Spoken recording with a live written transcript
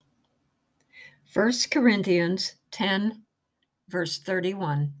First Corinthians 10, verse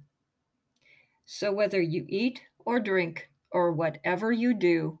 31. So whether you eat or drink or whatever you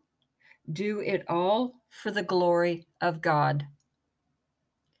do, do it all for the glory of God.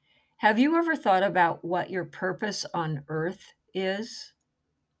 Have you ever thought about what your purpose on earth is?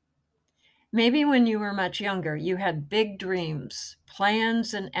 Maybe when you were much younger, you had big dreams,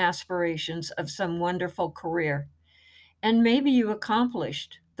 plans, and aspirations of some wonderful career, and maybe you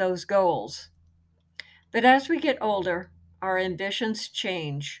accomplished those goals. But as we get older, our ambitions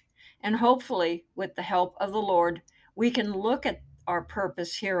change, and hopefully, with the help of the Lord, we can look at our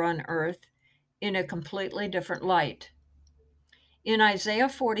purpose here on earth in a completely different light. In Isaiah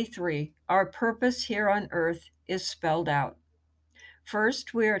 43, our purpose here on earth is spelled out.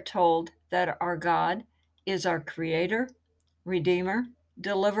 First, we are told that our God is our Creator, Redeemer,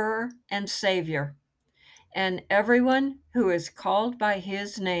 Deliverer, and Savior. And everyone who is called by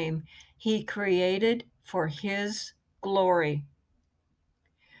His name, He created for His glory.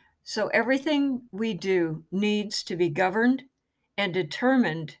 So everything we do needs to be governed and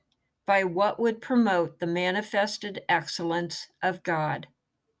determined by what would promote the manifested excellence of God.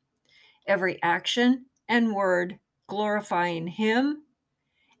 Every action and word glorifying Him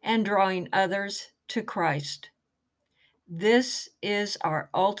and drawing others to Christ. This is our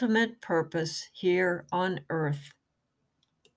ultimate purpose here on earth.